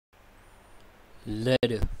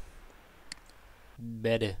Later.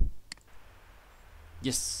 Better.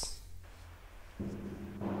 Yes.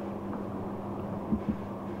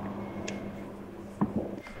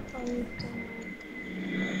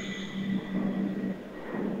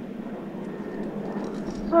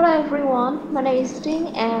 Hello everyone, my name is Jing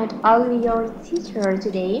and I'll be your teacher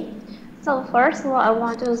today. So first of all, I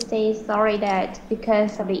want to say sorry that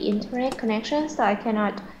because of the internet connection,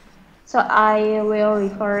 I will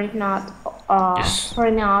refer not Yes.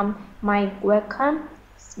 turn on my webcam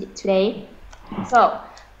today. So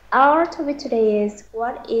our topic today is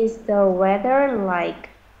what is the weather like?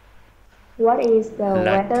 What is the Like.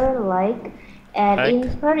 weather like? And Like. in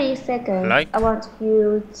 30 seconds, I Like. want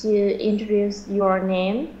you to introduce your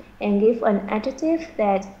name and give an adjective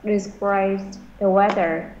that describes the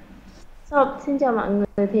weather. Xin chào mọi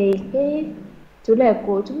người, thì cái chủ đề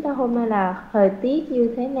của chúng ta hôm nay là thời tiết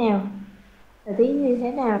như thế nào? Thời tiết như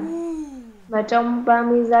thế nào? Và trong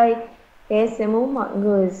 30 giây, em sẽ muốn mọi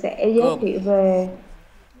người sẽ giới thiệu về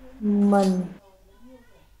mình.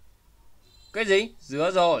 Cái gì?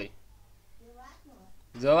 Rửa rồi.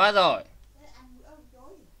 Rửa bát rồi.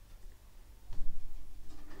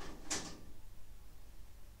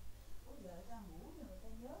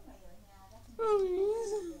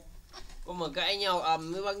 Có mà cãi nhau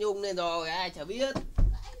ầm với bác Nhung nên rồi ai chả biết.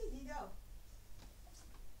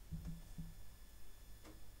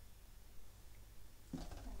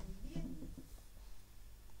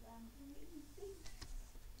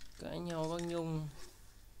 Cãi nhau bác Nhung.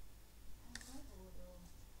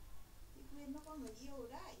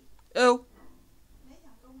 Yêu.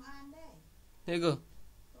 Thế cơ.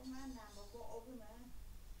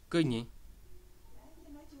 Kinh nhỉ?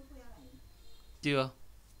 Chưa.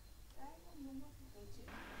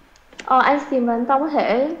 Anh Sim và anh Tông có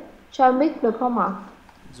thể cho mic được không ạ?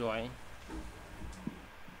 Rồi.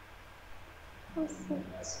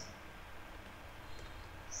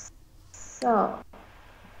 So,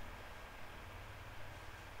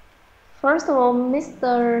 first of all,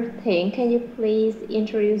 Mr. Thiện, can you please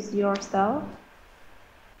introduce yourself?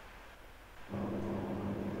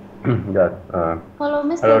 Yes. Hello,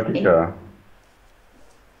 Mr. Hello, Thiện. teacher.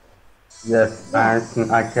 Yes,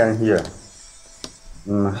 I can hear.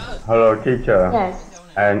 Hello, teacher. Yes.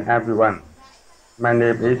 And everyone. My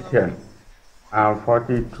name is Tian. I'm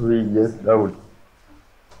 43 years old.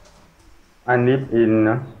 I live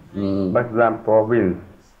in Bagram province.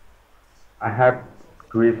 I have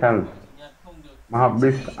three sons. My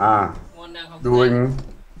hobbies are doing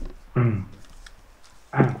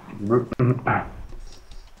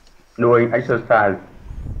doing exercise,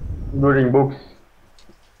 reading books,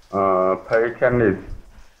 playing tennis,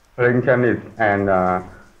 and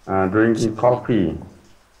drinking coffee.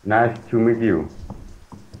 Nice to meet you.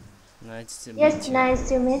 Nice to meet Yes, you. nice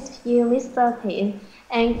to meet you, Mr. Thiện.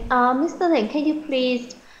 And Mr. Thiện, can you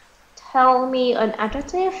please tell me an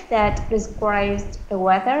adjective that describes the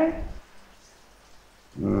weather?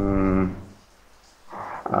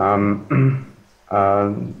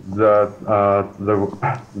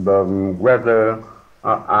 The weather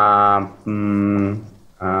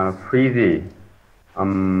freezing,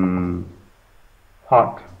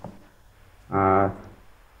 hot,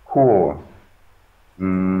 cool.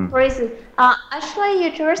 Freezing. Actually,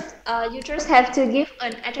 you just have to give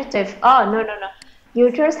an adjective. Oh, no. You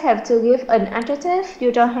just have to give an adjective.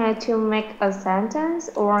 You don't have to make a sentence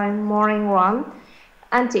or more than one.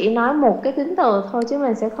 Anh chỉ nói một cái tính từ thôi chứ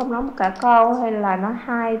mình sẽ không nói một cả câu hay là nói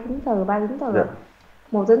hai tính từ, ba tính từ. Yeah.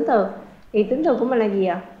 Một tính từ. Thì tính từ của mình là gì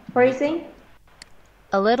ạ? Freezing.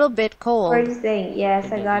 A little bit cold. Freezing. Yes,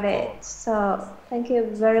 I got it. So, thank you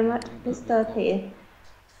very much, Mr. Thiện.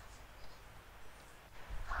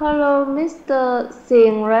 Hello, Mr.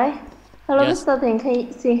 Singh, right? Hello, Yes. Mr. Thiện,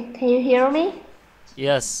 can you hear me?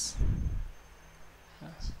 Yes.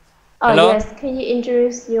 Oh, Hello? yes. Can you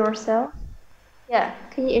introduce yourself? Yeah,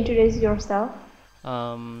 can you introduce yourself?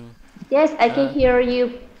 Yes, I can hear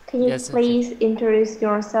you. Can you yes, okay. please introduce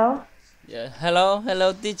yourself? Yeah.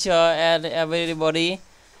 Hello, teacher and everybody.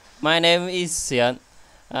 My name is Xian.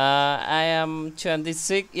 I am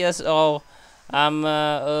 26 years old. I'm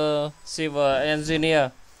a civil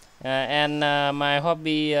engineer, and my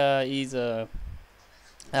hobby is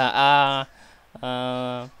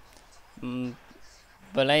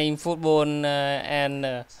playing football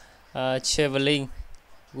and traveling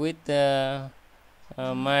with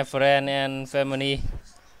my friend and family.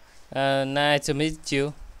 Nice to meet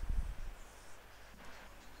you.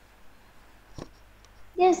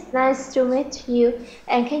 Yes, nice to meet you.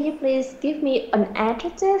 And can you please give me an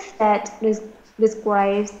adjective that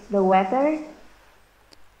describes the weather?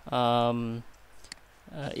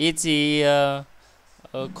 It's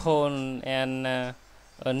cold and a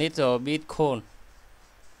little bit cold.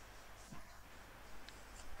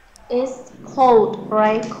 It's cold,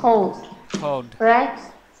 right? Cold. Cold. Right?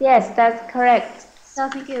 Yes, that's correct. So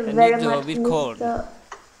thank you A very little much, bit cold. Mr.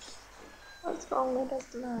 What's wrong with the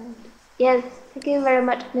slide? Yes, thank you very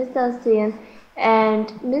much, Mr. Xian. And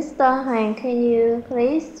Mr. Han, can you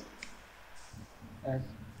please? Yes.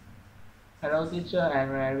 Hello, teacher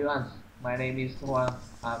and everyone. My name is Huang.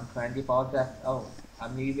 I'm 24 years old.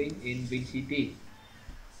 I'm living in Big City.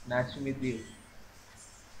 Nice to meet you.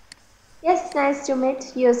 Yes, nice to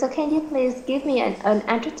meet you. So can you please give me an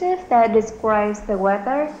adjective that describes the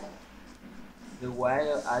weather? The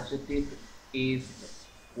weather adjective is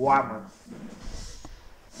warmer.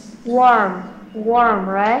 Warm,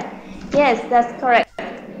 right? Yes, that's correct.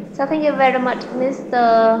 So thank you very much,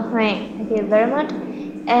 Mr. Huang. Thank you very much.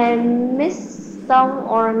 And Miss Tông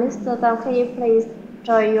or Mr. Tông, can you please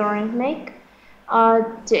try your mic?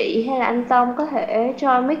 Chị hay là anh Tông có thể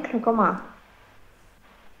cho mic được không ạ?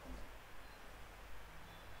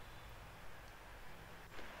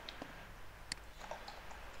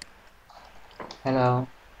 Hello.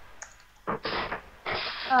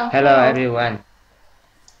 Hello everyone.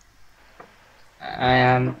 I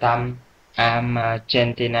am Tâm. I am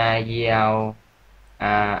 29 years old.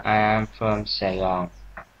 I am from Saigon.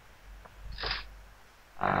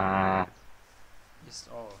 It's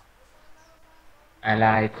all. I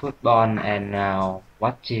like football and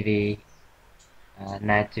watch TV.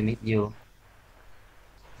 Nice to meet you.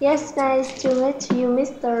 Yes, nice to meet you,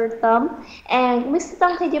 Mr. Tom. And Mr.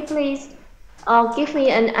 Tom, can you please give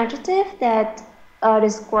me an adjective that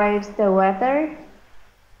describes the weather?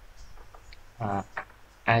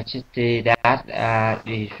 Adjective that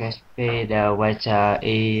describes the weather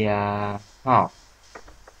is hot.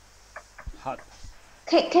 Hot.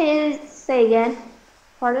 Can you say again?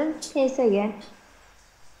 Pardon? Can you say again?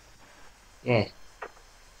 Yes.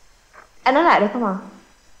 Anh nói lại được không ạ?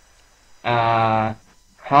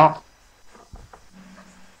 Hot.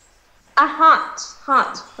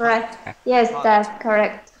 Hot, right? Yes, Hot. that's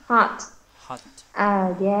correct. Hot. Hot.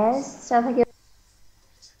 Yes. So thank you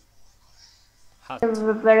Hot.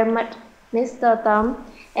 very much, Mr. Tom.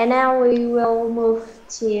 And now we will move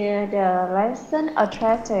to the lesson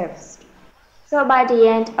attractives. So by the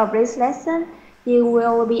end of this lesson, you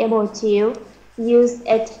will be able to use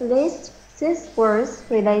at least 6 words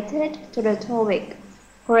related to the topic.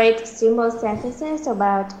 Create simple sentences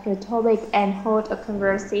about the topic and hold a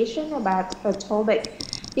conversation about the topic.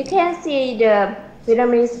 You can see the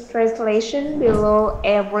Vietnamese translation below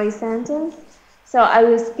every sentence. So I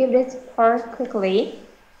will skip this part quickly.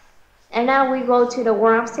 And now we go to the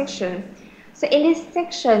warm-up section. So in this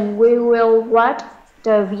section, we will watch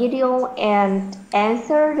the video and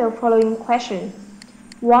answer the following question.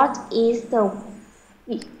 What is the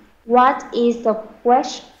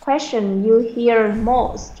question you hear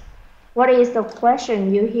most? What is the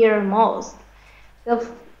question you hear most?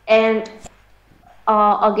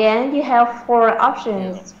 Again, you have 4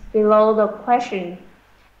 options below the question.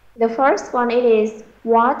 The first one it is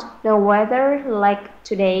what the weather like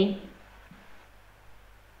today.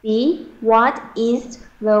 B. What is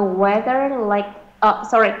the weather like?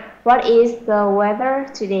 What is the weather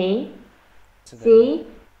today? C.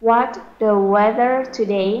 What the weather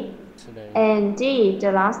today? And D.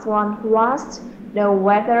 The last one. What's the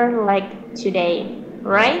weather like today?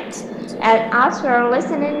 Right? And after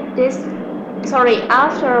watching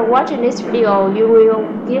this video, you will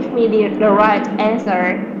give me the right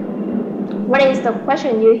answer. What is the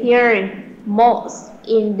question you hear most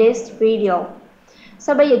in this video?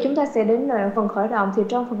 Sau bây giờ chúng ta sẽ đến phần khởi động. Thì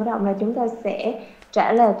trong phần khởi động là chúng ta sẽ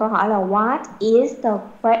trả lời câu hỏi là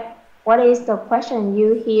What is the question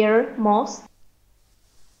you hear most?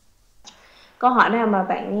 Câu hỏi nào mà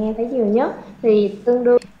bạn nghe thấy nhiều nhất thì tương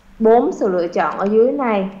đương 4 sự lựa chọn ở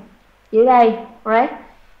dưới đây, right?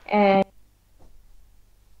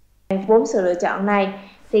 4 sự lựa chọn này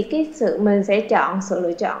thì mình sẽ chọn sự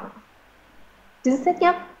lựa chọn chính xác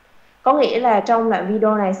nhất. Có nghĩa là trong đoạn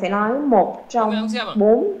video này sẽ nói một trong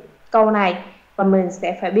 4 câu này và mình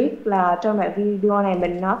sẽ phải biết là trong đoạn video này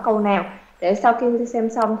mình nói câu nào để sau khi xem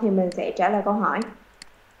xong thì mình sẽ trả lời câu hỏi.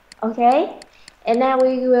 Okay, and now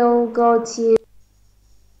we will go to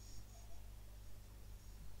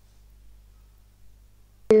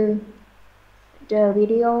the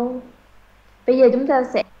video. Bây giờ chúng ta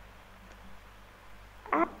sẽ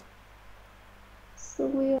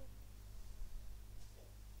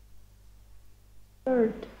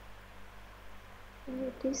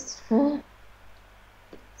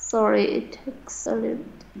sorry, it takes a little.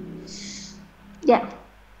 Yeah.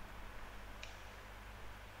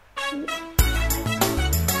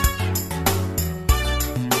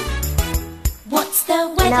 What's the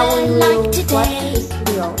Now weather we will like watch today? this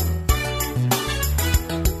video.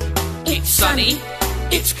 It's sunny,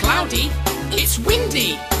 it's cloudy, it's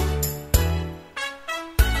windy.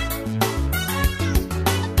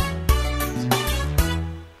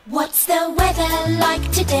 What's the weather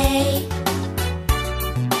like today?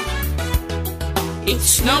 It's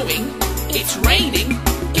snowing, it's raining,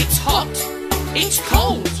 it's hot, it's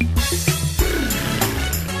cold.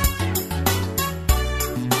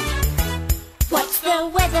 What's the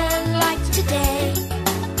weather like today?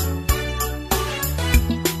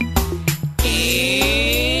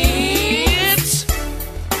 It's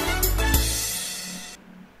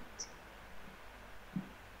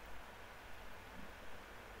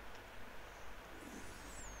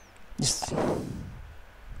Yes.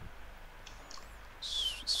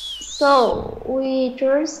 So we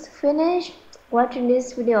just finished watching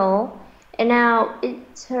this video, and now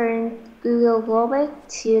it's turn. We will go back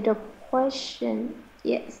to the question.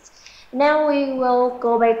 Yes. Now we will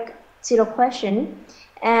go back to the question,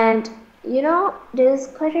 and you know this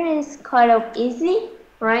question is kind of easy,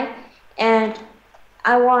 right? And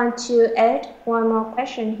I want to add one more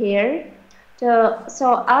question here.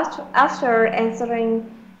 So after answering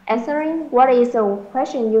what is the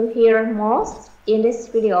question you hear most in this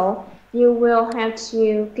video, you will have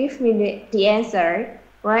to give me the answer,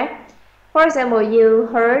 right? For example, you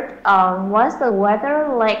heard what's the weather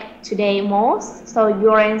like today most, so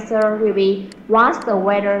your answer will be what's the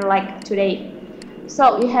weather like today.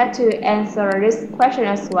 So you have to answer this question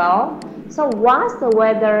as well. So what's the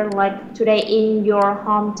weather like today in your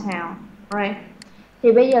hometown, right?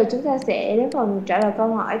 Thì bây giờ chúng ta sẽ đến phần trả lời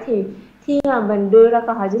câu hỏi. Thì khi mà mình đưa ra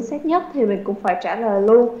câu hỏi chính xác nhất thì mình cũng phải trả lời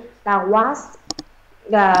luôn là what,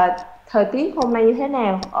 là thời tiết hôm nay như thế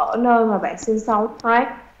nào ở nơi mà bạn sinh sống, right?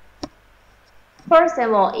 For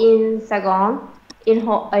example, in Saigon, in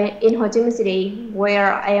Ho Chi Minh City,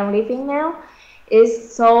 where I am living now,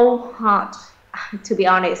 it's so hot. To be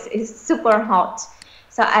honest, it's super hot.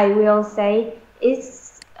 So I will say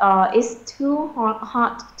it's too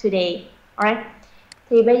hot today, alright?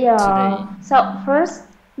 Thì bây giờ, Today. so first,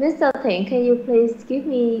 Mr. Thiện, can you please give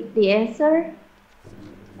me the answer?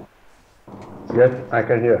 Yes, I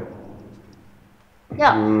can hear.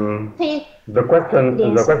 Yeah. The question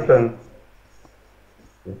in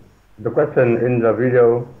the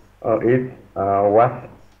video is what's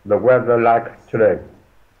the weather like today?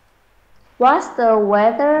 What's the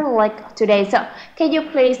weather like today? So, can you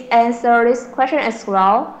please answer this question as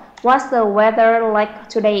well? What's the weather like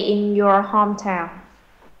today in your hometown?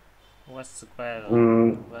 What's the weather?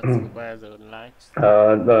 Mm. What's the weather like?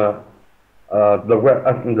 The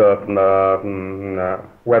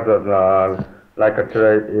weather like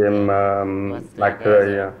today in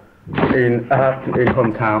in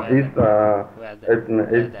hometown is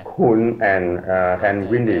it's cool and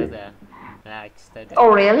windy.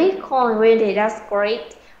 Oh, really? Cold and windy. That's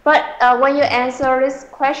great. But when you answer this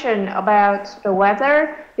question about the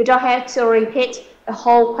weather, you don't have to repeat the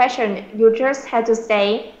whole question. You just have to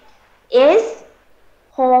say, "It's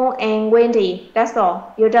cold and windy." That's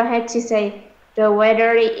all. You don't have to say the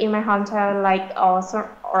weather in my hometown like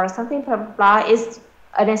or something blah blah is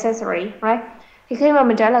unnecessary, right? Thì khi mà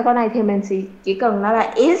mình trả lời câu này thì mình chỉ cần nói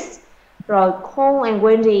là is rồi cold and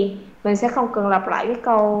windy. Mình sẽ không cần lặp lại cái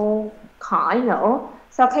câu hỏi nữa.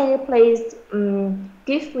 So can you please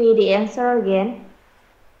give me the answer again?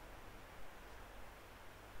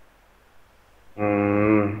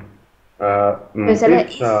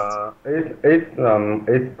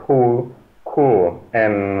 It's cool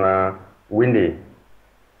and windy.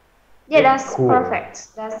 Yeah, that's cool. perfect.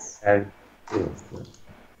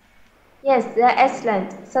 Yes, that's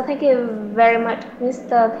excellent. So thank you very much,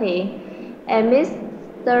 Mr. Thi. And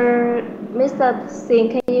Mr. Singh,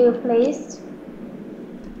 can you please?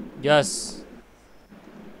 Yes.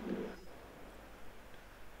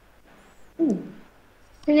 Can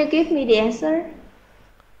you give me the answer?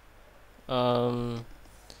 So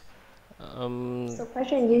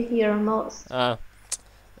question you hear most.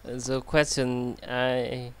 The question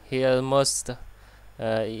I hear most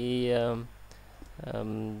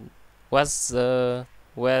what's the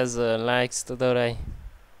weather like today?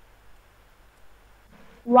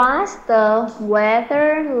 What's the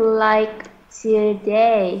weather like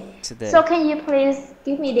today? So can you please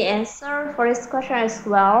give me the answer for this question as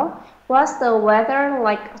well? What's the weather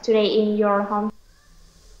like today in your hometown?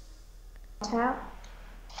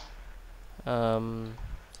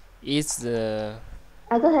 It's the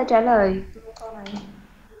Anh có thể trả lời câu này.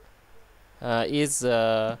 It's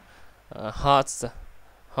hot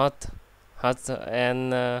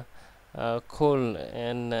and cool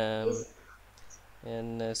and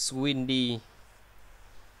windy.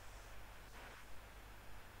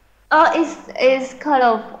 It's kind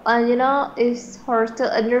of it's hard to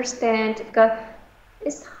understand because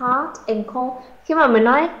it's hot and cold. Khi mà mình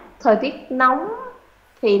nói thời tiết nóng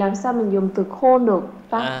thì làm sao mình dùng từ cold được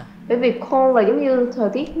ta? Bởi vì cold là giống như thời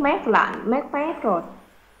tiết mát lạnh, mát rồi.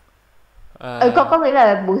 Có nghĩa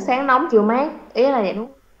là buổi sáng nóng chiều mát, ý là vậy đúng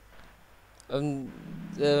không?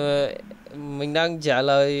 Mình đang trả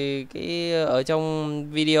lời cái ở trong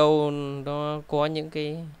video nó có những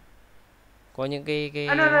cái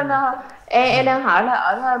No. Em đang hỏi là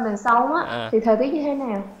ở nơi mình sống á thì thời tiết như thế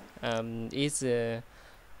nào?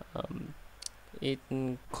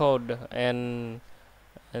 It's cold and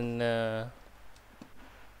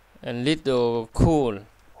little cool.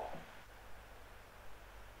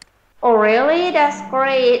 Oh really? That's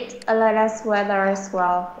great. I like that weather as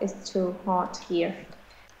well. It's too hot here.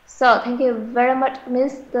 So thank you very much,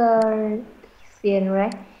 Mr. Xian,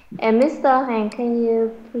 right? And Mr. Han, can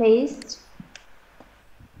you please?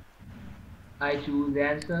 I choose the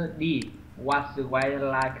answer D. What's the weather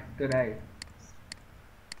like today?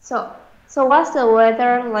 So what's the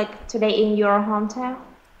weather like today in your hometown?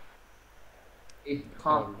 It's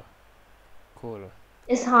hot. Cool.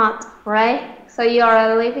 It's hot, right? So you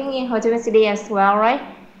are living in Ho Chi Minh City as well, right?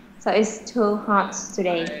 So it's too hot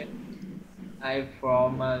today. I'm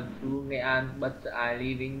from Phú Nghệ An, but I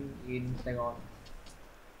living in Saigon.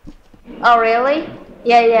 Oh really?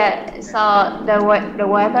 Yeah. So the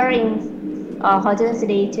weather in Ho Chi Minh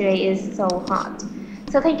City today is so hot.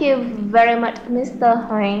 So thank you very much, Mr.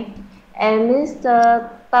 Hoàng. And Mr.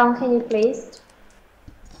 Tong, can you please?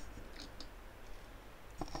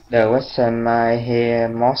 The question I hear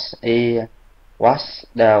most is, what's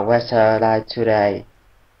the weather like today?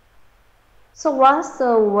 So what's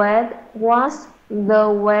the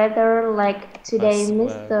weather like today,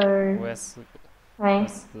 Mr. Hoàng?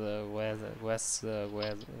 What's the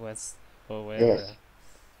weather? Yes.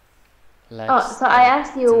 Like So I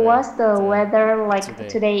asked you, today, what's the weather like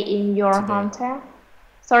today in your hometown?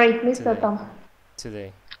 Sorry, Mr. Tong.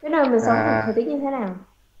 Today. Cái nơi mình sống thì thời tiết như thế nào?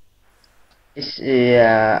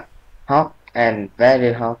 It's hot and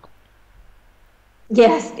very hot.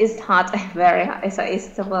 Yes, it's hot and very hot. So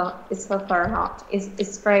it's super hot.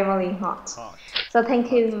 It's very hot. So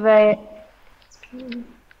thank you very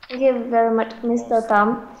much, Mr.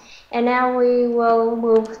 Tom. And now we will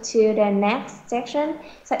move to the next section.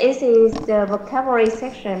 So this is the vocabulary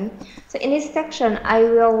section. So in this section, I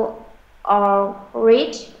will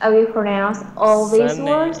pronounce all these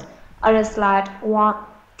words on the slide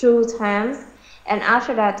 2 times. And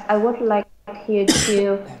after that, I would like you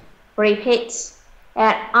to repeat.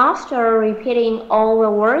 And after repeating all the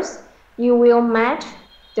words, you will match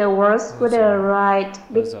the words with the right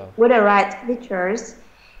pictures.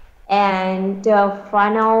 And the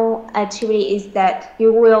final activity is that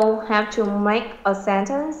you will have to make a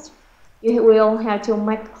sentence. You will have to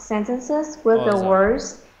make sentences with the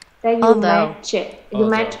words that you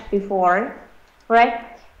matched before, right?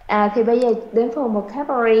 Thì bây giờ đến phần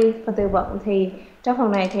vocabulary, phần từ vựng, thì trong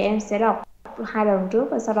phần này thì em sẽ đọc 2 lần trước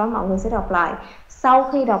và sau đó mọi người sẽ đọc lại. Sau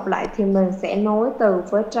khi đọc lại thì mình sẽ nối từ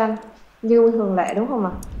với tranh như thường lệ, đúng không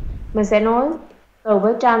ạ? Mình sẽ nối từ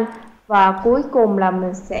với tranh và cuối cùng là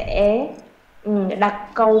mình sẽ đặt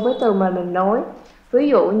câu với từ mà mình nối. Ví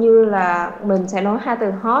dụ như là mình sẽ nói 2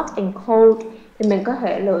 từ hot and cold thì mình có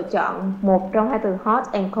thể lựa chọn một trong 2 từ hot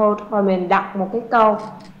and cold và mình đặt một cái câu.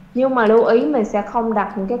 Nhưng mà lưu ý mình sẽ không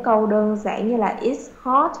đặt những cái câu đơn giản như là it's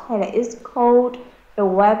hot hay là it's cold, the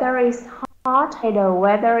weather is hot hay the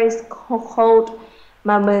weather is cold,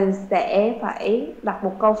 mà mình sẽ phải đặt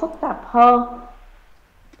một câu phức tạp hơn.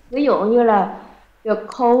 Ví dụ như là the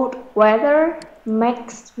cold weather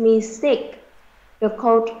makes me sick. The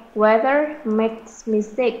cold weather makes me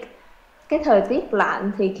sick. Cái thời tiết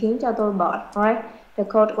lạnh thì khiến cho tôi bệnh, right? The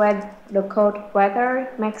cold weather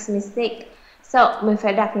makes me sick. So, mình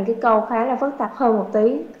phải đặt những cái câu khá là phức tạp hơn một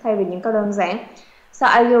tí thay vì những câu đơn giản. So,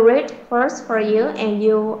 I will read first for you and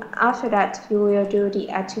after that, you will do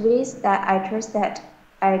the activities that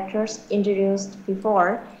I just introduced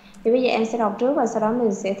before. Thì bây giờ em sẽ đọc trước và sau đó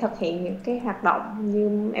mình sẽ thực hiện những cái hoạt động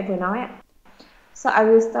như em vừa nói ạ. So, I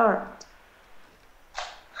will start.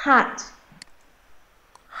 Hot.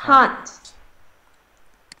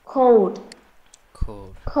 Cold.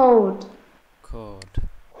 Cold.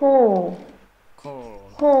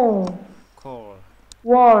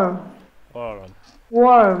 Warm.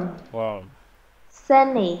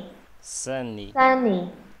 Sunny.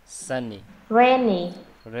 Rainy.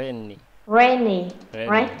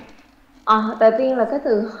 Right? Đầu tiên là cái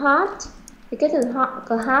từ hot. Thì cái từ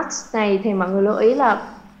hot này thì mọi người lưu ý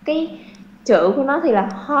là cái chữ của nó thì là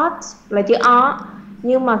hot là chữ O,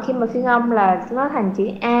 Nhưng mà khi mà phiên âm là nó thành chữ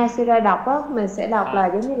A, suy ra đọc á, mình sẽ đọc là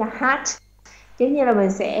giống như là hot, giống như là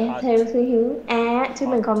mình sẽ theo hướng A chứ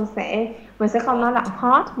mình sẽ không nói là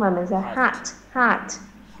hot mà mình sẽ hot,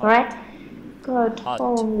 right? Good.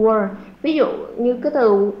 Worm. Ví dụ như cái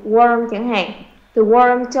từ worm chẳng hạn, từ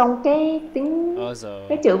worm trong cái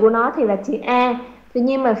cái chữ của nó thì là chữ A, tuy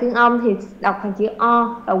nhiên mà phiên âm thì đọc thành chữ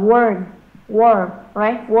O là worm,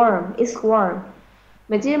 right? Worm, it's worm.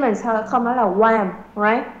 Chứ mình không nói là worm,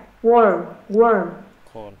 right? Worm.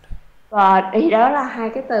 Và thì đó là hai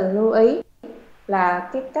cái từ lưu ý, là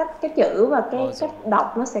cái chữ và cái cách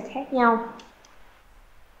đọc nó sẽ khác nhau.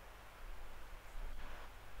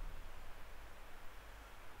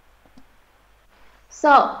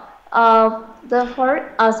 So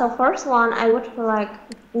first one, I would like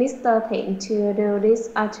Mr. Thiện to do this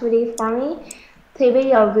activity for me. Thì bây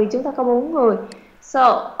giờ vì chúng ta có 4 người,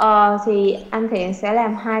 thì anh Thiện sẽ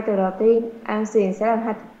làm 2 từ đầu tiên, anh Xuyền sẽ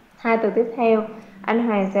làm hai từ tiếp theo, anh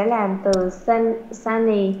Hoàng sẽ làm từ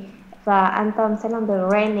sunny và anh Tâm sẽ làm từ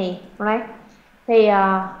rainy, right? Thì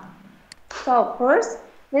so first,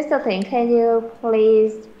 Mr. Thiện, can you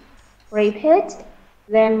please repeat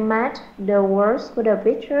then match the words with the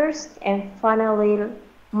pictures and finally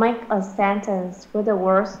make a sentence with the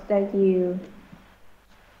words that you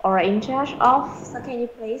are in charge of. So can you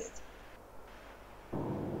please?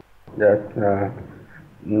 Yes,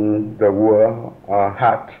 the word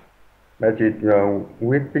hat, match it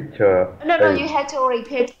with picture. No, you have to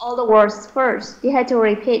repeat all the words first. You have to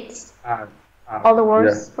repeat all the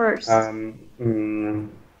words yes. first.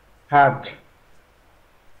 Hat,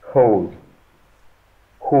 cold,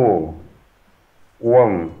 cool,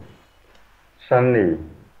 warm, sunny,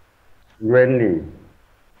 rainy.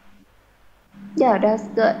 Yeah, that's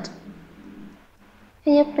good.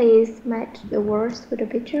 Can you please match the words with the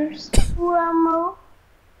pictures? Yes,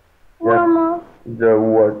 the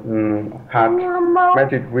word hat,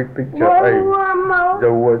 match it with picture A.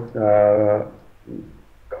 The word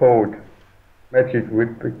cold, match it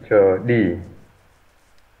with picture D.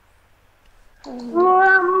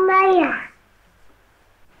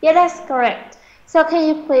 Yeah, that's correct. So can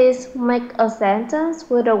you please make a sentence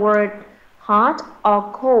with the word hot or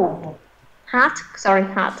cold? Hot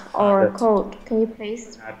or cold. Can you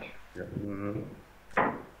please?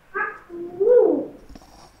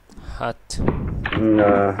 Hot.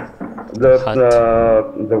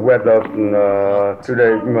 The weather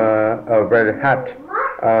today very hot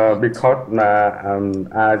because I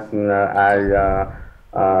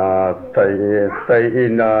stay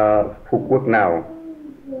in Phú Quốc now.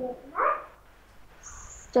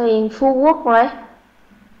 Stay in Phú Quốc, right?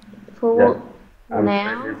 Phú Quốc. I'm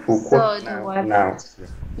Now, so the weather, now.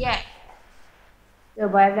 Yeah, the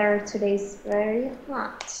weather today is very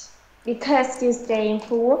hot because you stay in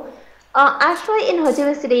Phú Quốc. Actually, in Ho Chi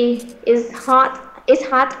Minh City, it's hot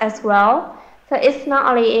as well. So it's not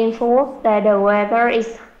only in Phú Quốc that the weather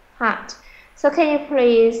is hot. So can you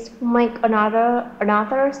please make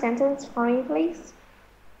another sentence for me, please?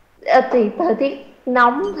 Thì thời tiết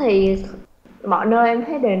nóng thì mọi nơi em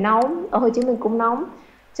thấy đều nóng, ở Hồ Chí Minh cũng nóng.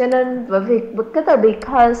 Cho nên bởi vì cái từ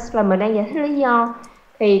because là mình đang giải thích lý do,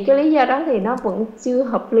 thì cái lý do đó thì nó vẫn chưa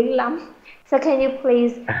hợp lý lắm. So can you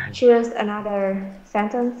please choose another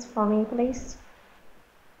sentence for me, please?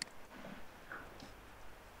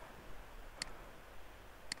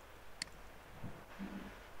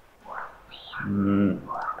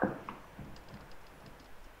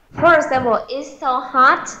 For example, it's so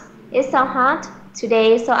hot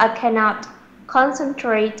today, so I cannot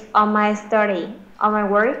concentrate on my study, on my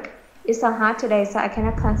work. It's so hot today, so I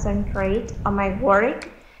cannot concentrate on my work.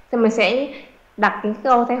 Thì mình sẽ đặt những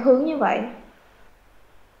câu theo hướng như vậy.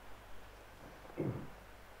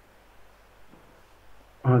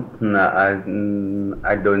 I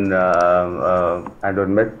don't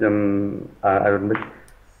make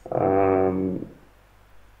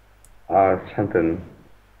a sentence.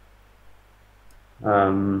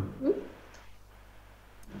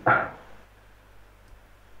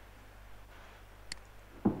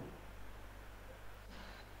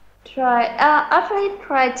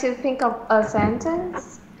 Try to think of a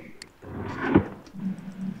sentence.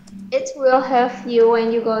 It will help you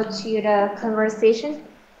when you go to the conversation.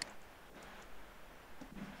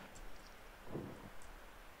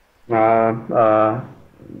 The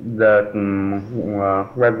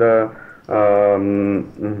weather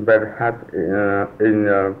very hot in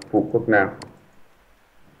Phú Quốc now.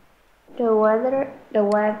 The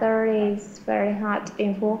weather is very hot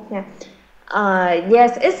in Phú Quốc now.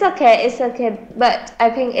 Yes, it's okay, but I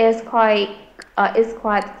think it's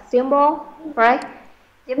quite simple, right?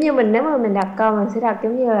 Giống như nếu mà mình đặt câu mình sẽ đặt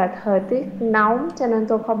giống như là thời tiết nóng cho nên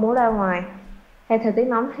tôi không muốn ra ngoài, hay thời tiết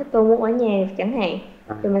nóng thì tôi muốn ở nhà chẳng hạn,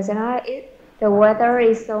 thì mình sẽ nói the weather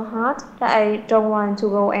is so hot that I don't want to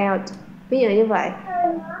go out, ví dụ như vậy.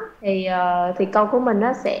 Thì câu của mình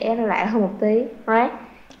nó sẽ lạ hơn một tí, right?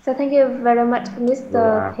 So thank you very much,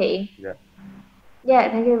 Mr. Thiện.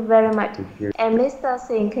 Yeah, thank you very much. And Mr.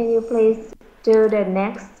 Singh, can you please do the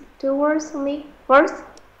next two words for me? First,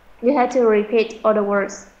 you have to repeat all the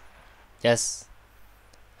words. Yes.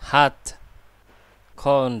 Hot,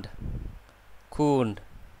 cold, cool,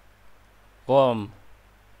 warm,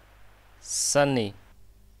 sunny,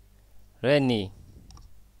 rainy.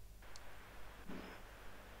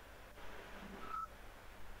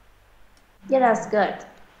 Yeah, that's good.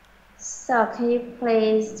 So can you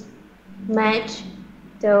please match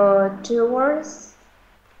the two words?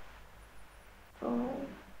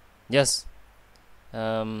 Yes.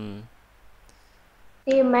 Can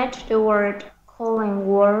you match the word cold and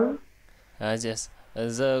warm? Yes.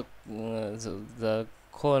 The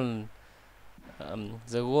cold.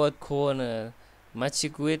 The word cold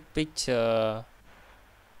matched with picture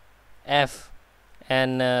F,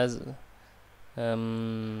 and the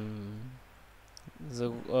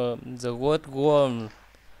word warm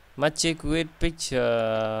matched with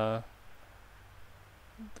picture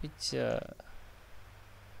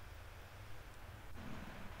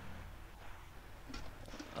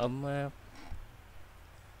map.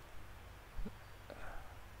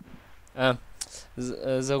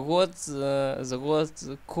 The word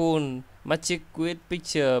cool matched with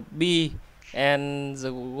picture B, and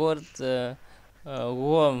the word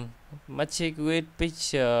warm matched with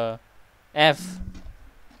picture F.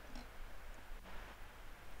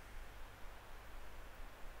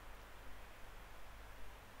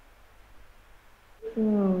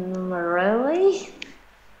 Really?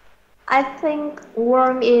 I think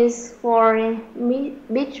warm is for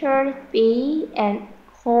picture B and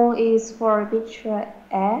cold is for picture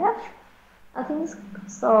F. I think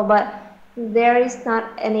so, but there is not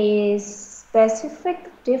any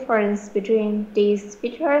specific difference between these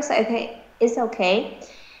pictures. I think it's okay.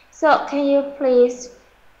 So can you please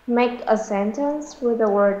make a sentence with the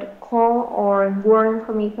word cold or warm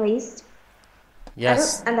for me, please?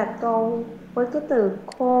 Yes. Anh đặt câu với cái từ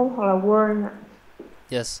cold hoặc là warm.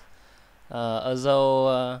 Yes.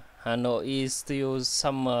 Although Hanoi is still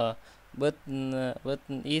summer, but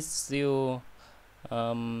it's still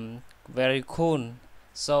very cool,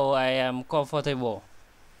 so I am comfortable.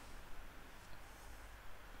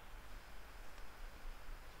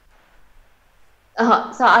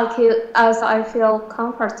 So I feel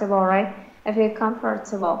comfortable, right? I feel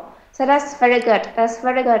comfortable. So that's very good. That's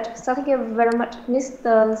very good. So thank you very much,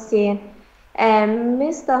 Mr. Xian. And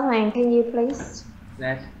Mr. Hoàng, can you please?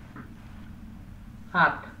 That's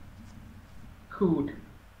hot, cool,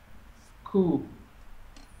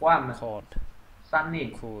 warm, Cold,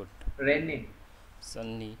 sunny, cold, rainy.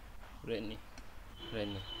 sunny, rainy.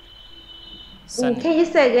 Can you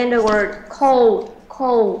say again the word cold?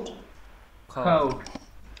 Cold.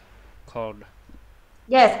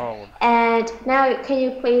 Yes. Cold. And now can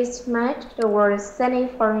you please match the word sunny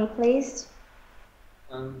for me, please?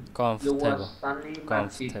 The Comfortable. word sunny matched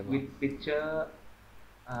Comfortable. with picture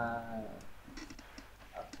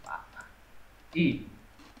E.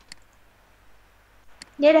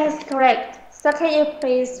 Yeah, that's correct. So can you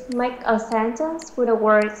please make a sentence with the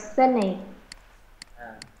word sunny?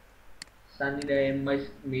 Sunny day makes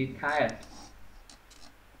me tired.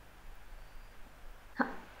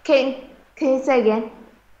 Can you say again?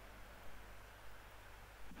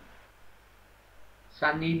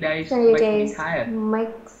 Sunny days Sunny make me days tired.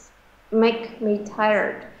 make me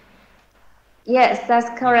tired. Yes, that's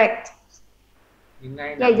correct. Những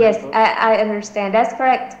ngày Yeah, nắng yes, tốt. I understand. That's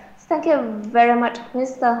correct. Thank you very much,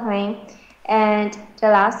 Mr. Hoàng. And the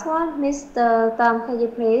last one, Mr. Tom, can you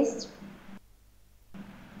please?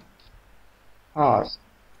 Hot,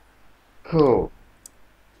 cool,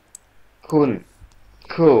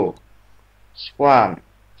 warm,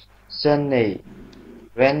 sunny,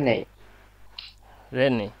 rainy.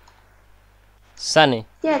 Sunny.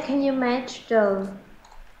 Yeah, can you match the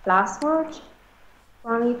last word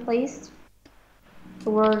for me, please? The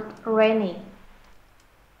word rainy.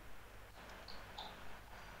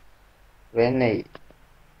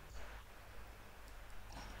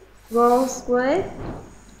 Goes with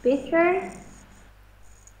picture.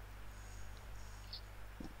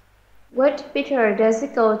 What picture does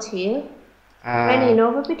it go to? Rainy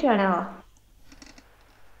nói với picture nào?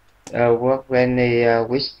 Work rainy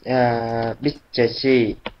with picture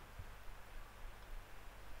C.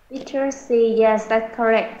 Picture C, yes, that's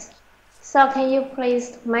correct. So can you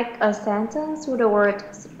please make a sentence with the word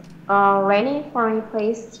rainy for me,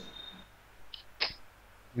 please?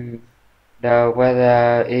 The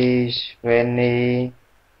weather is rainy.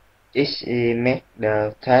 It make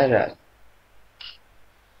the terrace.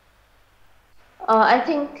 I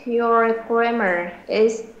think your grammar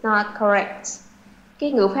is not correct.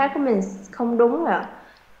 Cái ngữ pháp của mình không đúng là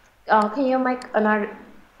can you make another.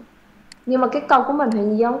 Nhưng mà cái câu của mình thì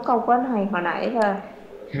giống câu của anh Hoàng hồi nãy là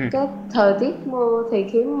cái thời tiết mưa thì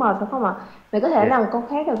khiến mệt phải không ạ? Mình có thể làm câu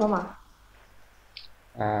khác được không ạ?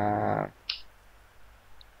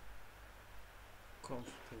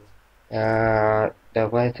 The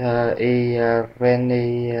weather is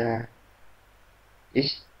rainy.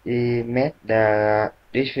 It made the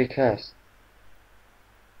difficult.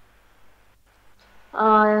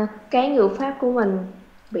 Cái ngữ pháp của mình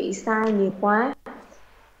bị sai nhiều quá.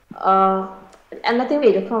 Anh nói tiếng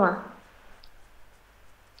Việt được không ạ?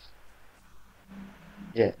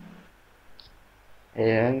 Dạ. Thì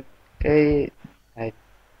cái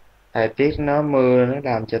thời tiết nó mưa nó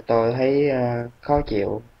làm cho tôi thấy khó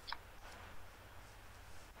chịu.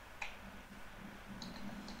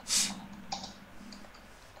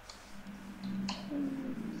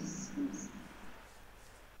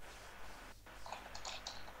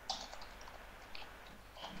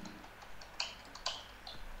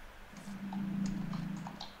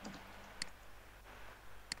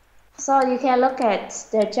 So you can look at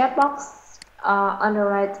the chat box on the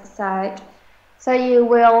right side. So you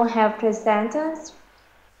will have the sentence,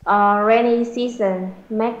 rainy season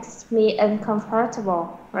makes me uncomfortable,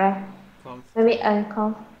 right? Make me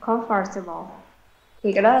uncomfortable.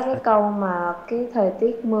 Thì cái đó là cái câu mà cái thời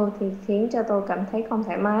tiết mưa thì khiến cho tôi cảm thấy không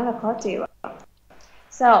thoải mái là khó chịu.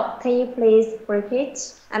 So, can you please repeat?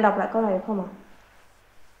 Anh đọc lại câu này được không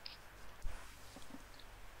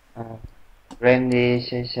ạ? Rainy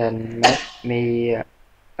season make me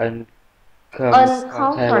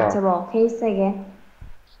uncomfortable. Can you say again?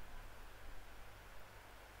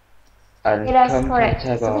 That's correct.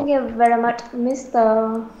 So thank you very much,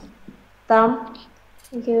 Mr. Tom.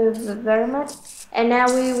 Thank you very much. And now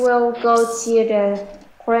we will go to the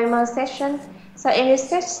grammar section. So in this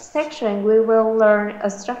section, we will learn a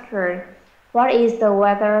structure. What is the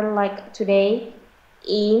weather like today?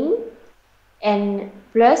 In and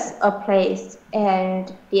plus a place.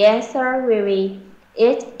 And the answer will be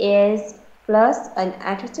it is plus an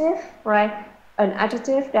adjective, right? An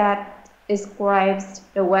adjective that describes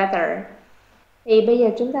the weather. Thì bây giờ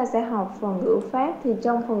chúng ta sẽ học phần ngữ pháp. Thì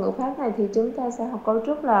trong phần ngữ pháp này thì chúng ta sẽ học cấu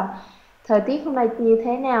trúc là thời tiết hôm nay như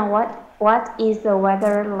thế nào. What is the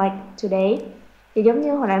weather like today? Thì giống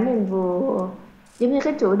như hồi nãy mình giống như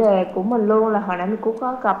cái chủ đề của mình luôn là hồi nãy mình cũng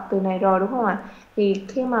có gặp từ này rồi đúng không ạ? Thì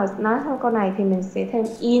khi mà nói theo câu này thì mình sẽ thêm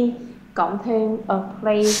in cộng thêm a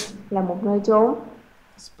place là một nơi chốn.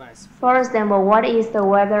 For example, what is the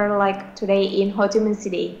weather like today in Ho Chi Minh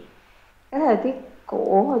City? Cái thời tiết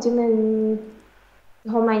của Hồ Chí Minh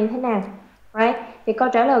hôm nay như thế nào? Right? Thì câu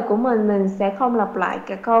trả lời của mình sẽ không lặp lại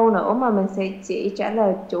cả câu nữa mà mình sẽ chỉ trả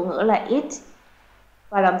lời chủ ngữ là it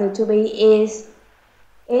và động từ to be is.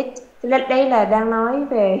 It đây là đang nói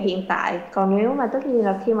về hiện tại, còn nếu mà tất nhiên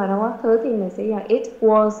là khi mà nó quá khứ thì mình sẽ dùng it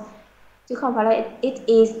was chứ không phải là it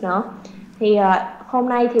is nữa. Thì hôm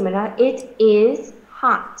nay thì mình nói it is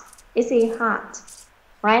hot. It is hot.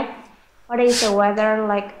 Right? What is the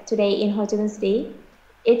weather like today in Ho Chi Minh City?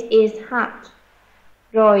 It is hot.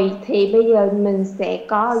 Rồi thì bây giờ mình sẽ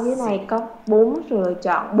có ở dưới này có 4 sự lựa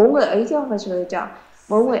chọn, 4 gợi ý chứ không phải sự lựa chọn.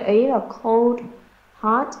 4 gợi ý là cold,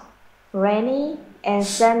 hot, rainy and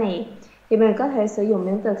sunny. Thì mình có thể sử dụng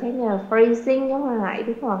những từ khác như là freezing giống hồi nãy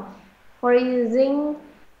đúng không? Freezing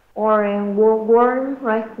or warm,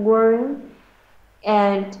 right? Warm.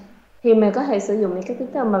 And thì mình có thể sử dụng những cái tính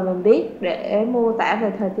từ mà mình biết để mô tả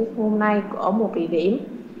về thời tiết hôm nay ở một địa điểm.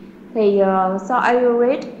 Thì so I will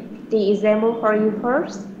read the example for you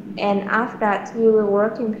first, and after that you will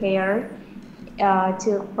work in pair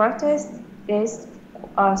to practice this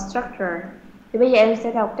structure. Thì bây giờ em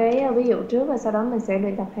sẽ đọc cái ví dụ trước và sau đó mình sẽ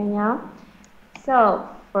luyện tập theo nhóm. So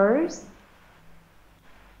first,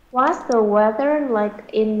 what's the weather like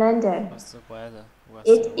in London? What's the weather?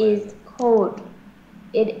 It is cold.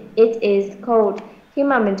 It is cold. Khi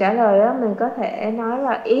mà mình trả lời đó, mình có thể nói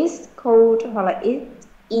là it's cold hoặc là it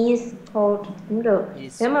is cold cũng được.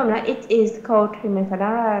 Nếu mà mình nói it is cold thì mình phải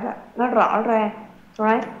nói ra nó rõ ra,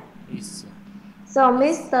 right? Is. So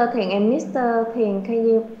Mr. Thiện and Mr. Thiện, can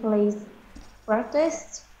you please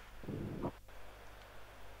practice?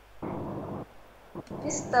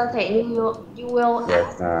 Mr. Thiện, you will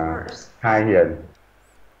ask first. Hi Hiền.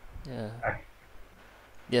 Yeah.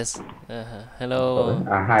 Yes. Hello.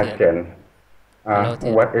 Hi Thiện. Hello,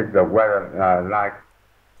 Thiện. What is the weather like?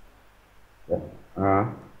 Uh,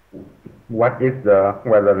 what is the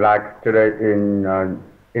weather like today in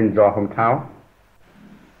your hometown?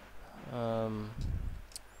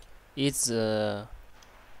 It's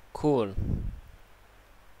cool.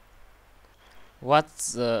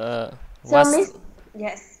 What's So what's Miss,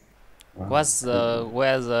 yes. what's the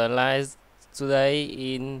weather like today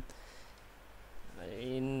in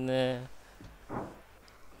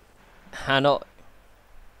Hanoi?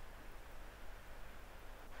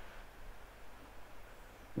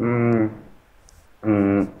 Mm,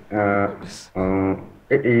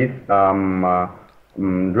 it is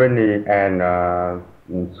rainy and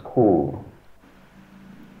cool.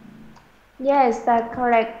 Yes, that's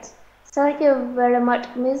correct. So thank you very much,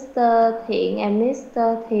 Mr. Thiện and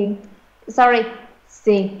Mr. Thiện. Sorry,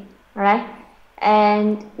 Sing, alright?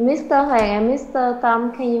 And Mr. Hoàng and Mr.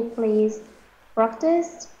 Tom, can you please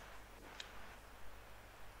practice?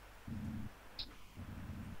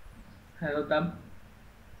 Hello, Tâm.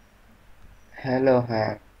 Hello,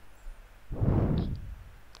 Hoàng.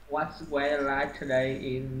 What's weather like today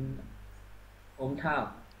in hometown?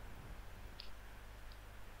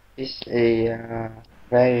 It's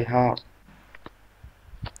very hot.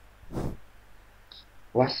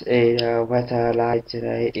 What's weather like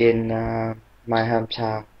today in my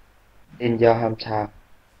hometown? In your hometown?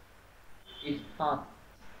 It's hot.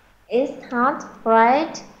 It's hot,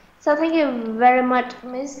 right? So thank you very much,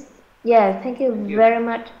 Miss. Yes, thank you very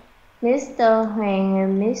much, Mr. Hoàng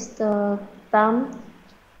and Mr. Tom,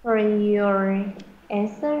 for your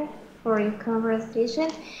answer, for your conversation.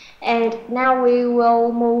 And now we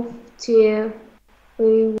will move to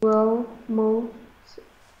the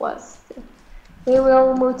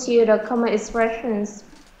common expressions.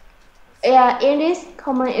 Yeah, in this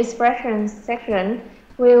common expressions section,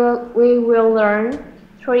 we will learn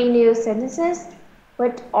 3 new sentences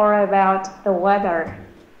which are about the weather.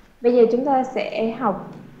 Bây giờ chúng ta sẽ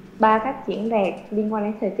học 3 các diễn đạt liên quan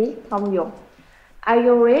đến thời tiết thông dụng. I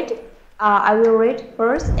will read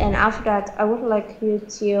first, and after that I would like you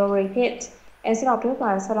to repeat. Em sẽ đọc trước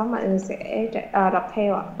và sau đó mọi người sẽ đọc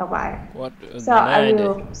theo ạ, đọc lại. So I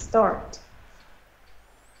will start.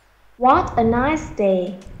 What a nice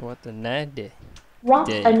day. What a nice day. What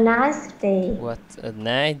a nice day. What a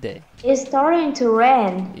nice day. It's starting to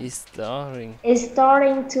rain. It's starting. It's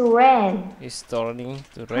starting to rain. It's starting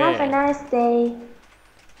to rain. Have a nice day.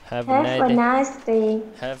 Have a nice day.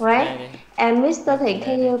 Right? And Mr. Thiện,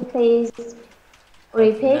 can you please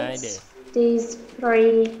repeat these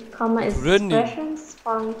 3 common expressions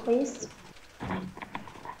for me, please?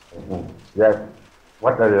 Yes.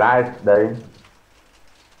 What a nice day.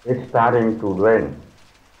 It's starting to rain.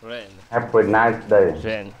 Rain. Have a nice day.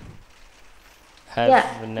 Rain.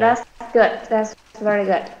 That's good. That's very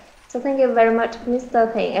good. So thank you very much,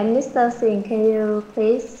 Mr. Thiện. And Mr. Singh, can you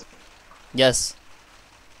please? Yes.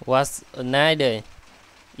 What's a nice day?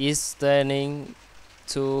 It's starting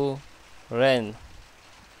to rain.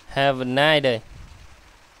 Have a nice day.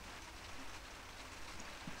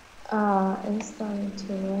 It's starting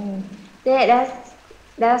to rain. Yeah,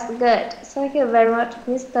 that's good. So thank you very much,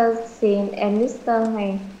 Mr. Singh and Mr.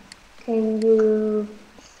 Hoàng. Can you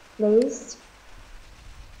please?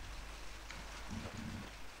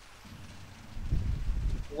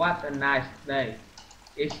 What a nice day.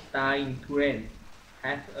 It's starting to rain.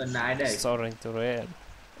 Have a nice day. Starting to rain.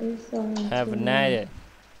 Have a nice day.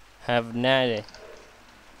 Have a nice day.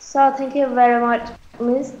 So thank you very much,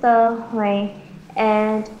 Mr. Hoàng.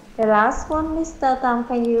 And the last one, Mr. Tom,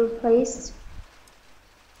 can you please?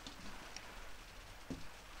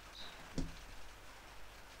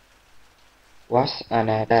 What's a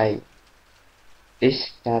nice day?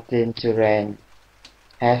 It's starting to rain.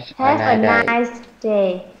 Have a nice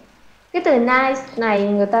day. Cái từ nice này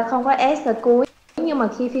người ta không có s ở cuối, nhưng mà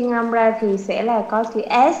khi phiên âm ra thì sẽ là có chữ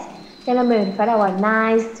s, cho nên mình phải đọc là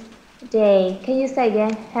nice day. Can you say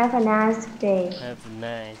again? Have a nice day. Have a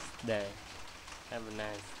nice day. Have a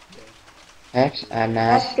nice day. Have a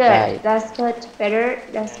nice That's good. day. That's good. Better.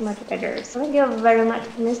 That's much better. So thank you very much,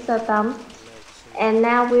 Mr. Tom. And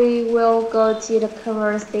now we will go to the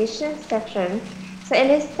conversation section. So in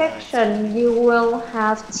this section, you will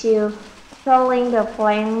have to fill in the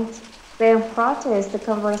blanks, then practice the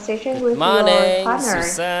conversation with your partner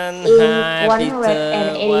Susan. in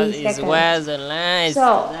 180 what is seconds. weather like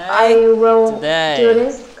So today? I will Today. do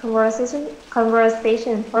this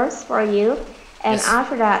conversation first for you, and Yes.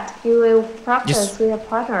 after that you will practice Yes. with your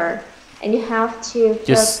partner, and you have to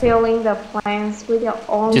Yes. fill in the blanks with your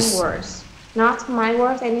own Yes. words, not my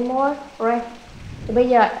words anymore, right? Thì bây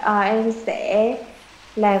giờ em sẽ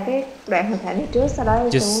là cái đoạn hình ảnh này trước, sau đó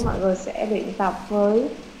thì Yes. mọi người sẽ luyện tập với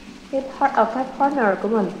cái các partner của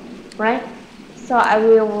mình, right? So I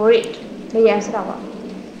will read. Bây giờ em sẽ đọc ạ.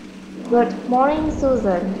 Good morning,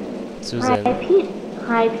 Susan. Susan.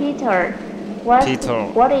 Hi, Peter. What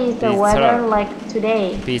is the weather like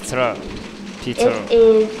today? Peter. It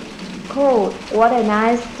is cold. What a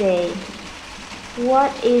nice day.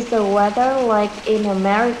 What is the weather like in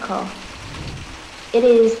America? It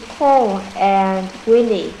is cold and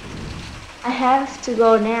windy. I have to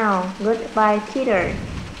go now. Goodbye, Peter.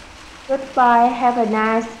 Goodbye. Have a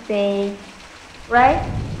nice day. Right?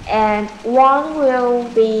 And one will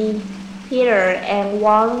be Peter and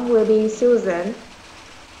one will be Susan.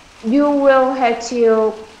 You will have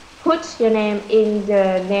to put your name in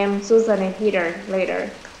the name Susan and Peter later.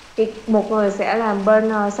 Thì một người sẽ làm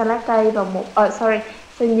bên xanh lá cây và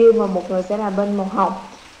xanh dương, và một người sẽ làm bên màu hồng.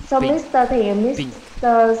 So Pink. Mr. Thiện and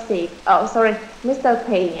Mr. Sing. Mr.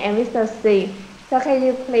 Thiện and Mr. Sing. So can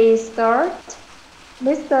you please start?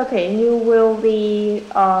 Mr. Thiện, you will be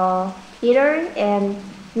Peter, and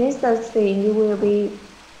Mr. Sing, you will be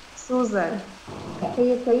Susan. Can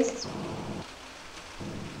you please?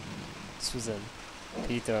 Susan.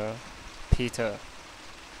 Peter.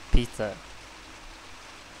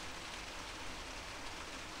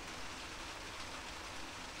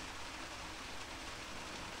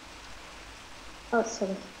 Oh,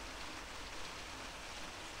 sorry.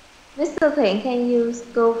 Mr. Thiện, can you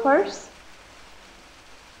go first?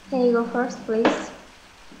 Can you go first, please?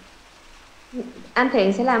 Anh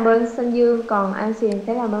Thiện sẽ làm bên xanh dương, còn anh Xiên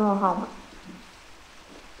sẽ làm bên màu hồng.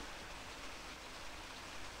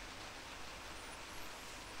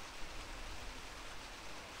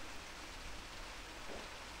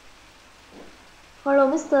 Hello,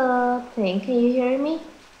 Mr. Thiện, can you hear me?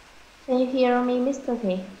 Can you hear me, Mr.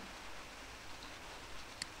 Thiện?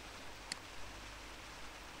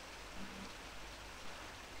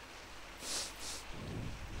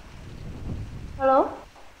 Hello?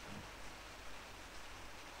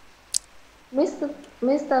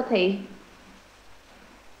 Mr. Thiện.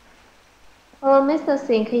 Hello, Mr.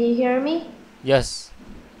 Singh, can you hear me? Yes.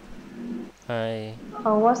 I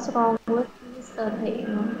Oh, what's wrong with Mr. Thiện?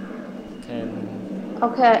 can.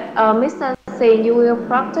 Okay, Mr. Singh, you will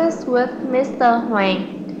practice with Mr. Hoàng.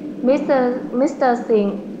 Mr.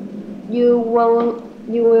 Singh, you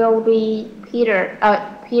will be Peter,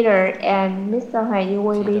 and Mr. Hoàng, you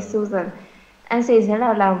will be Peter. Susan. Anh Singh sẽ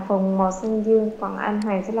là làm phần màu xanh dương, còn anh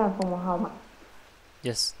Hoàng sẽ làm phần màu hồng ạ.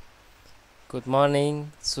 Yes. Good morning,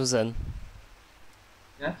 Susan.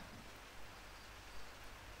 Yes.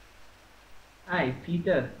 Hi,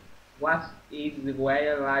 Peter. What is the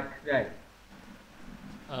weather like today?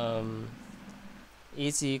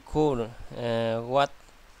 Easy, cool. What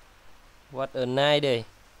a nice day.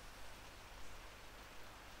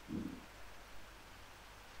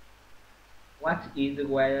 What is the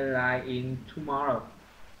weather like in tomorrow?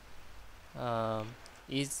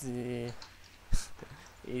 It's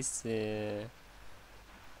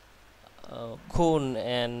cool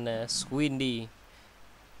and windy.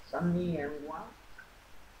 Sunny and warm?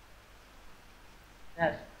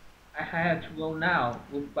 Yes. I have to go now.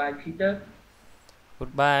 Goodbye, Peter.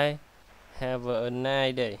 Goodbye. Have a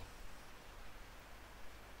nice day.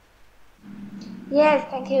 Yes,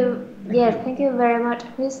 thank you. Yes, thank you very much,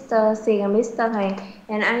 Mr. Singh and Mr. Hoàng.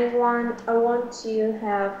 And I want to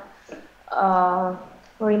have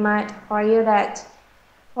remind for you that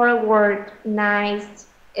for the word nice,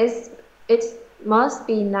 it must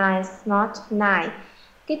be nice, not nice.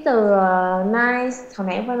 Cái từ nice hồi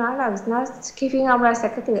nãy em có nói là nó khi phiên âm ra sẽ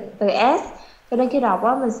có từ s, cho nên khi đọc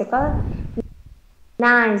á mình sẽ có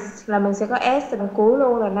nice là mình sẽ có s đằng cuối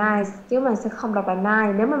luôn là nice, chứ mình sẽ không đọc là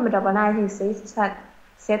nine. Nếu mà mình đọc là nine thì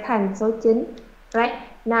sẽ thành số 9, right?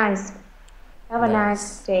 Nice. Have a nice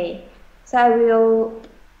day. So I will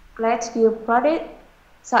let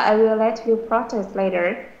you practice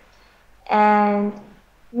later. And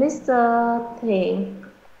Mr. Thiện,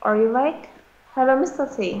 are you like? Hello, Mr.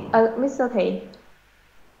 Thiện. Mr. Thiện.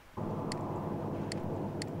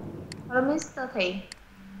 Hello, Mr. Thiện.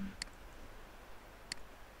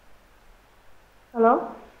 Hello?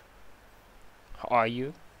 How are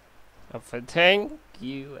you? I'm fine, thank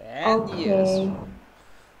you. And Okay. yes.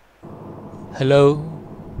 Hello.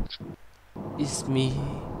 It's me.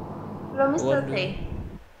 Hello, Mr. Wonder. Thiện.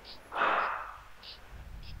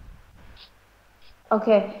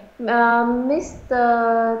 Okay.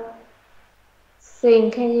 Mr.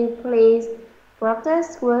 Singh, can you please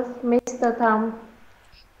practice with Mr. Tom?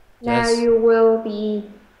 Now Yes. you will be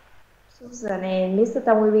Susan and Mr.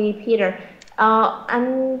 Tom will be Peter.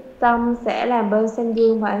 Anh Tâm sẽ làm bên xanh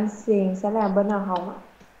dương và anh Xiền sẽ làm bên màu hồng ạ.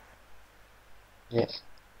 Yes.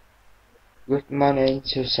 Good morning,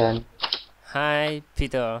 Susan. Hi,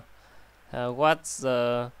 Peter. What's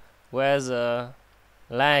the weather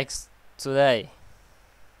like today?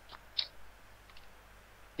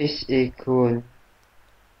 It's cool.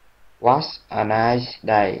 Was a nice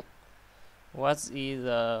day. What is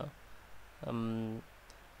the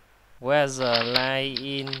weather like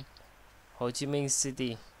in Ho Chi Minh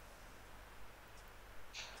City?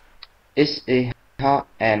 It's hot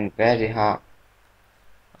and very hot.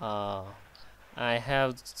 I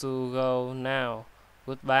have to go now.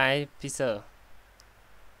 Goodbye, Peter.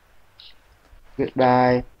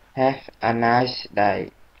 Goodbye. Have a nice day.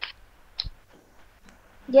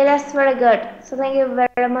 Yeah, that's very good. So thank you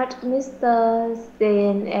very much, Mr.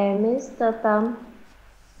 Xiền and Mr. Tâm.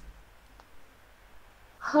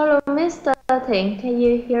 Hello, Mr. Thiện, can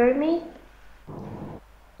you hear me?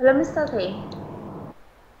 Hello, Mr. Thiện.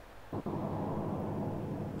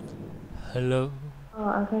 Hello, Oh,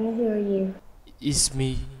 I cannot hear you. it's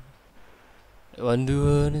me.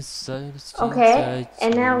 Okay,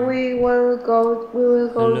 And now we will go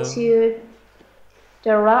Hello. to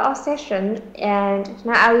the last session, and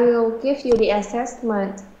now I will give you the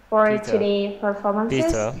assessment for Peter. today's performances.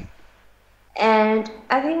 Peter. And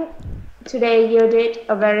I think today you did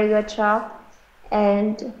a very good job,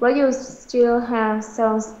 but you still have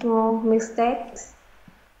some small mistakes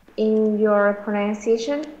in your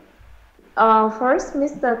pronunciation. First,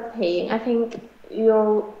 Mr. Thiện, I think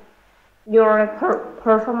your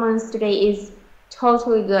performance today is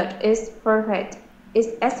totally good. It's perfect. It's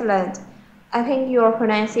excellent. I think your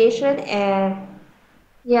pronunciation, and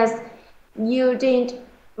yes, you didn't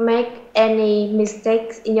make any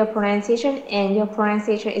mistakes in your pronunciation, and your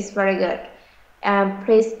pronunciation is very good.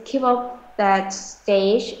 Please keep up that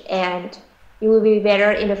stage, and you will be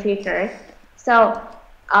better in the future. So,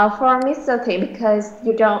 for Mr. Thiện, because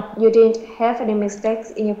you didn't have any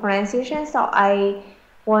mistakes in your pronunciation, so I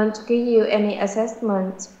won't give you any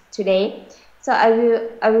assessment today. So I will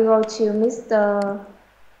go to Mr.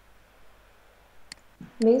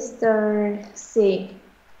 Xiền.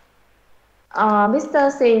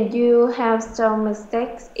 Mr. Xiền, you have some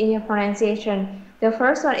mistakes in your pronunciation. The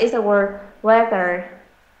first one is the word weather,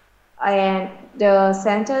 and the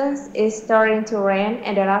sentence is starting to rain,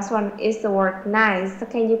 and the last one is the word nice. So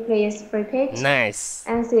can you please repeat? Nice.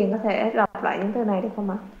 Anh Xiền có thể đọc lại những từ này được không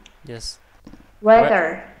ạ? Yes.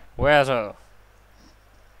 Weather. Weather.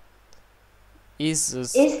 It's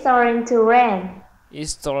starting to rain. It's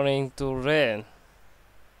starting to rain.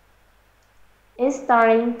 It's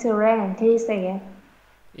starting to rain. Can you say it?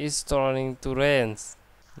 It's starting to rain.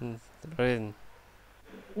 Rain.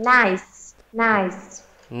 Nice. Nice.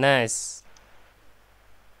 Nice.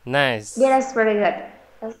 Nice. Yeah, that's very good.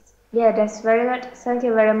 That's very good. Thank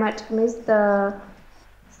you very much, Mr.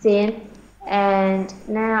 Xiền. And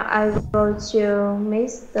now I will go to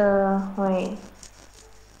Mr. Huang.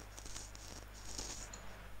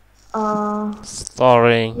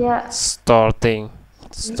 Starting. Yeah. Starting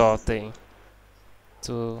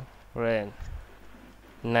to rain.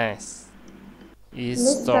 Nice. It's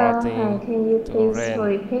Mr. starting Huang, can you to please rain.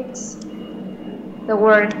 repeat the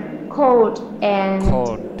word cold and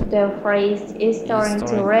Cold. the phrase is starting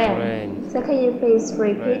to rain. So can you please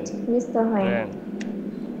repeat, Mr. Huang? Rain.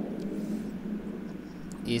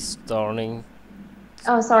 It's starting.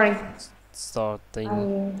 Oh, sorry.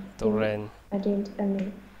 Starting to rain. I didn't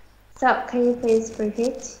understand. So can you please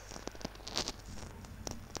repeat?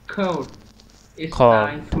 Cold. It's Cold.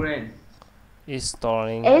 starting to rain. It's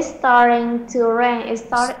starting. It's starting to rain. It's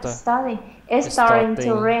starting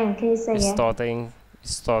to rain. Can you say It's it? starting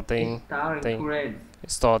to rain.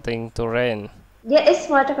 It's starting to rain. Yeah, it's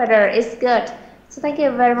much better. It's good. So thank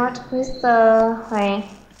you very much, Mr. Huang.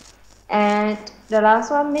 And the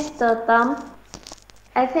last one, Mr. Tâm.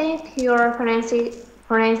 I think your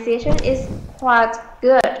pronunciation is quite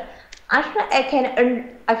good. Actually, I can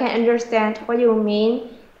understand what you mean.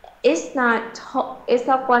 It's not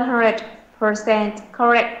 100%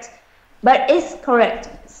 correct, but it's correct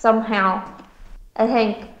somehow. I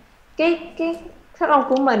think cái phát âm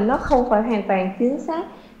của mình nó không phải hoàn toàn chính xác.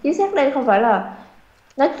 Chính xác đây không phải là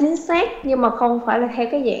nó chính xác, nhưng mà không phải là theo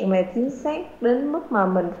cái dạng mà chính xác đến mức mà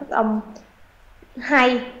mình phát âm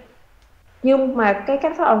hay. Nhưng mà cái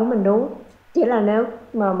cách phát âm của mình đúng. Chỉ là nếu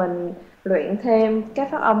mà mình luyện thêm các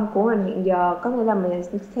phát âm của mình hiện giờ, có nghĩa là mình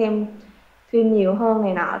xem phim nhiều hơn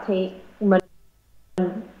này nọ, thì mình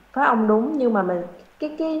phát âm đúng, nhưng mà mình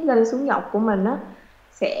cái lên xuống giọng của mình nó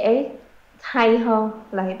sẽ hay hơn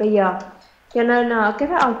là bây giờ. Cho nên cái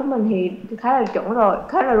phát âm của mình thì khá là chuẩn rồi,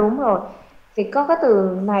 khá là đúng rồi. Thì có cái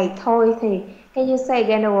từ này thôi thì can you say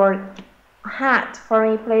again the word hot for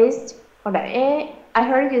me please? Or I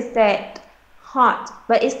heard you said hot,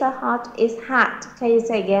 but it's not hot, it's hot. Can you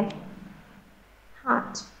say again?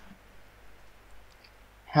 Hot.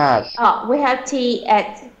 Hot. Oh, we have T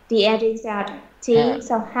at the ending sound. T, Hot.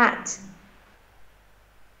 so hot.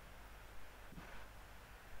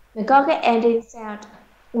 Mình có cái ending sound.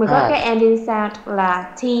 Mình có Hot. cái ending sound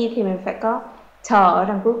là T thì mình phải có thở ở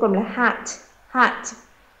đằng cuối cùng là hot. Hot.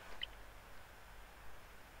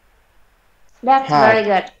 That's Hot. very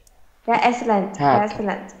good. That's excellent. Hot.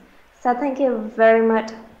 Excellent. So thank you very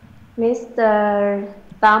much, Mr.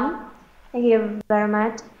 Thumb. Thank you very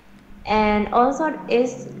much. And also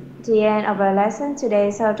it's the end of our lesson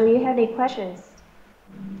today. So do you have any questions?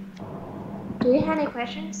 Do you have any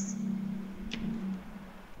questions?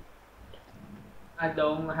 I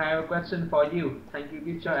don't have a question for you. Thank you,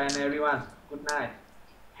 teacher, and everyone. Good night.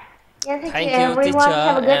 Yeah, thank Thank you you, everyone. teacher,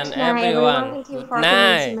 Have a good and night, everyone. everyone. Thank you Good for coming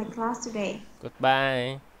to night. my class today.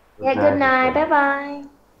 Goodbye. Yeah, good night. Bye bye.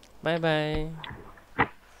 Bye bye.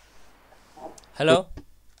 Hello.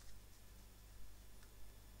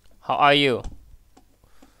 How are you?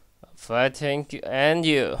 Fine, thank you. And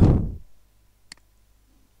you?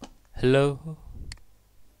 Hello.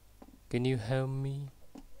 Can you help me?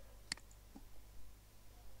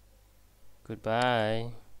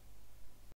 Goodbye.